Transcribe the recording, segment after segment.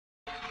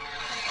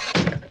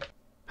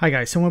Hi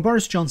guys, so when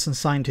Boris Johnson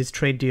signed his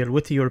trade deal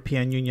with the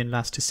European Union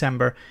last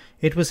December,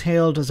 it was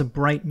hailed as a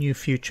bright new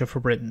future for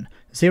Britain.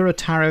 Zero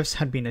tariffs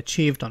had been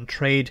achieved on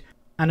trade,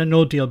 and a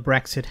no-deal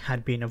Brexit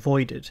had been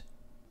avoided.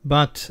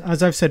 But,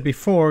 as I've said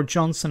before,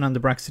 Johnson and the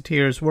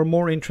Brexiteers were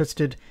more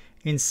interested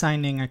in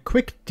signing a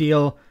quick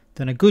deal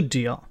than a good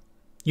deal.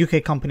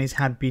 UK companies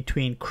had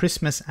between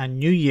Christmas and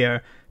New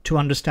Year to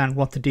understand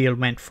what the deal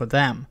meant for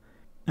them,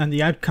 and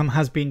the outcome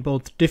has been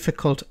both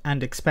difficult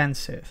and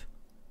expensive.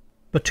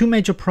 But two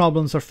major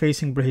problems are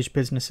facing British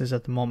businesses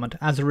at the moment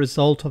as a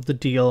result of the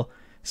deal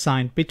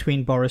signed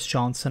between Boris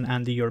Johnson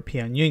and the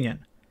European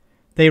Union.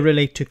 They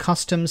relate to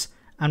customs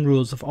and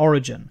rules of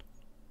origin.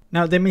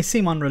 Now, they may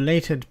seem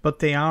unrelated, but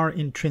they are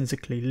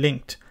intrinsically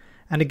linked.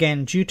 And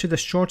again, due to the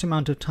short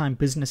amount of time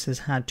businesses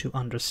had to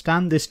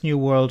understand this new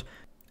world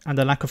and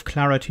the lack of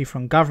clarity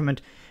from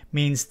government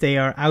means they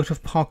are out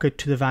of pocket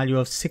to the value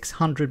of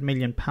 £600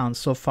 million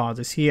so far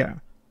this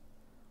year.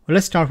 Well,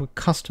 let's start with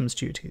customs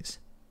duties.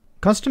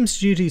 Customs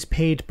duties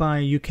paid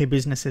by UK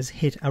businesses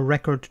hit a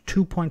record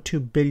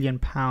 £2.2 billion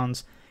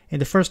in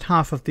the first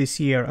half of this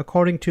year,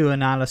 according to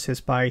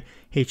analysis by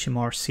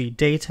HMRC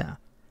data.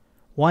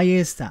 Why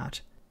is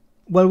that?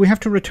 Well, we have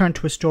to return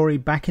to a story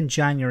back in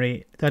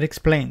January that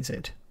explains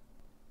it.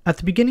 At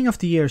the beginning of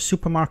the year,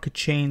 supermarket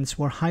chains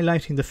were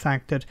highlighting the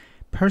fact that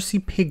Percy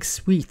Pig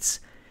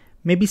sweets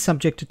may be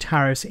subject to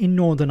tariffs in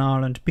Northern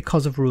Ireland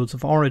because of rules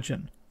of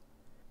origin.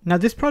 Now,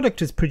 this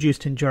product is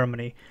produced in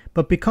Germany,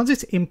 but because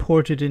it's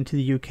imported into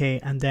the UK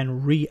and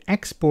then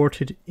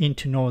re-exported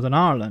into Northern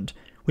Ireland,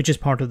 which is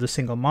part of the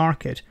single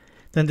market,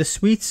 then the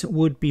sweets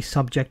would be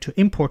subject to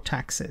import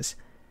taxes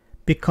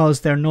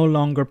because they're no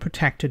longer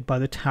protected by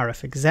the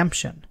tariff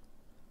exemption.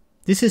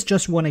 This is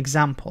just one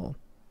example,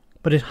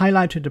 but it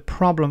highlighted the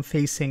problem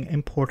facing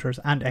importers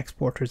and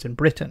exporters in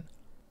Britain.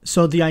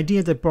 So the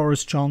idea that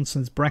Boris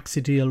Johnson's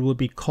Brexit deal would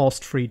be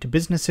cost-free to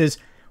businesses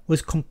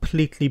was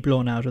completely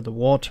blown out of the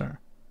water.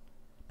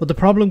 But the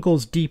problem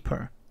goes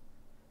deeper.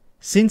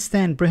 Since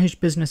then, British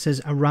businesses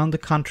around the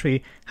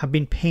country have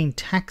been paying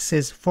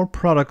taxes for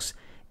products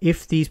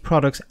if these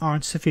products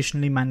aren't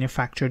sufficiently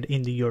manufactured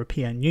in the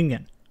European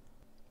Union.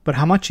 But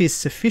how much is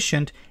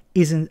sufficient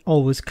isn't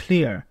always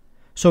clear.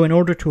 So in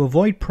order to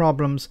avoid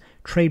problems,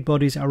 trade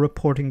bodies are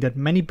reporting that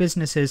many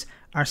businesses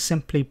are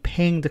simply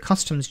paying the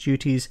customs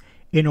duties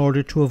in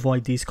order to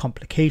avoid these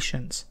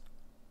complications.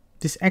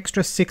 This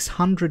extra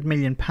 £600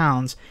 million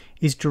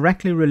is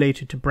directly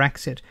related to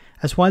Brexit,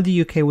 as while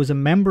the UK was a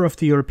member of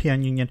the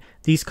European Union,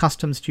 these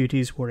customs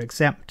duties were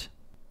exempt.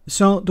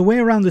 So the way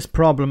around this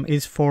problem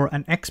is for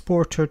an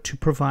exporter to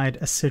provide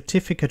a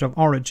certificate of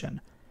origin.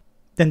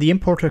 Then the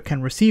importer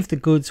can receive the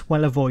goods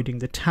while avoiding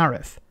the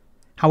tariff.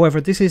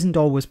 However, this isn't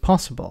always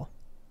possible.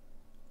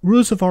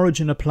 Rules of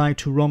origin apply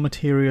to raw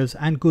materials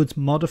and goods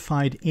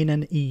modified in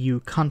an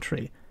EU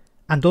country,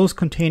 and those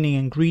containing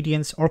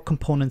ingredients or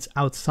components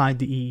outside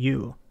the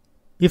EU.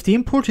 If the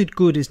imported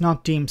good is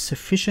not deemed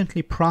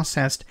sufficiently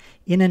processed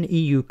in an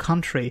EU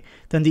country,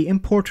 then the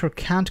importer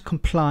can't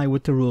comply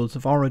with the rules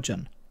of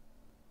origin.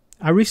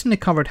 I recently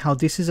covered how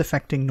this is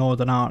affecting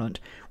Northern Ireland,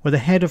 where the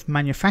head of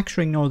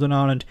manufacturing Northern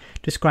Ireland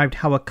described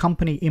how a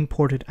company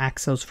imported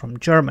axles from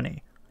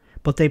Germany,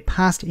 but they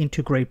passed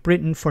into Great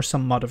Britain for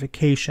some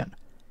modification.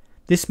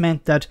 This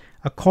meant that,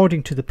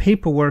 according to the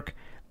paperwork,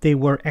 they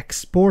were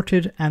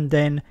exported and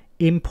then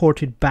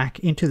imported back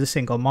into the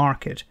single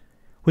market,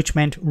 which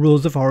meant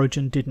rules of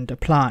origin didn't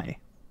apply.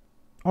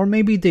 Or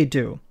maybe they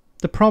do.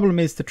 The problem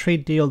is the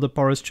trade deal that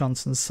Boris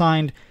Johnson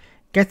signed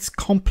gets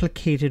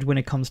complicated when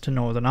it comes to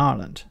Northern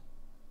Ireland.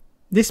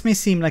 This may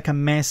seem like a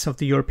mess of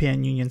the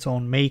European Union's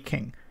own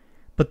making,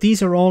 but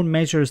these are all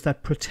measures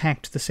that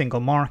protect the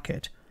single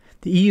market.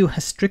 The EU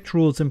has strict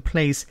rules in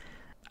place,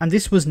 and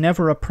this was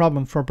never a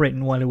problem for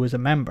Britain while it was a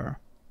member.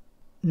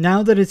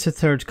 Now that it's a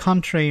third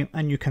country,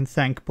 and you can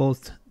thank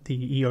both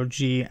the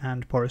ERG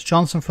and Boris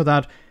Johnson for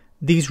that,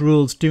 these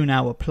rules do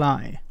now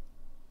apply.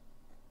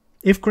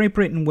 If Great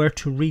Britain were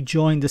to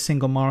rejoin the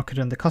single market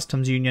and the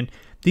customs union,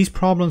 these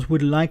problems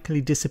would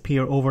likely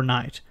disappear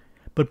overnight,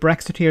 but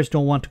Brexiteers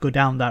don't want to go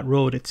down that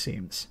road, it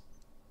seems.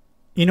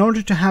 In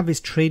order to have his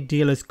trade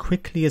deal as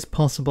quickly as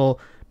possible,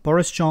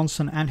 Boris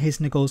Johnson and his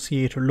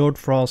negotiator Lord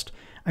Frost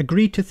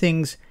agreed to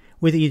things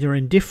with either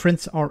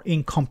indifference or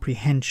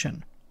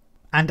incomprehension.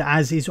 And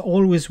as is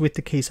always with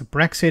the case of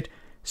Brexit,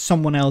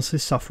 someone else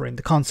is suffering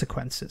the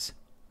consequences.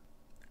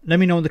 Let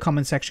me know in the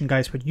comment section,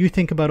 guys, what you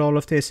think about all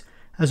of this.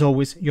 As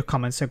always, your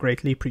comments are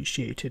greatly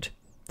appreciated.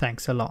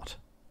 Thanks a lot.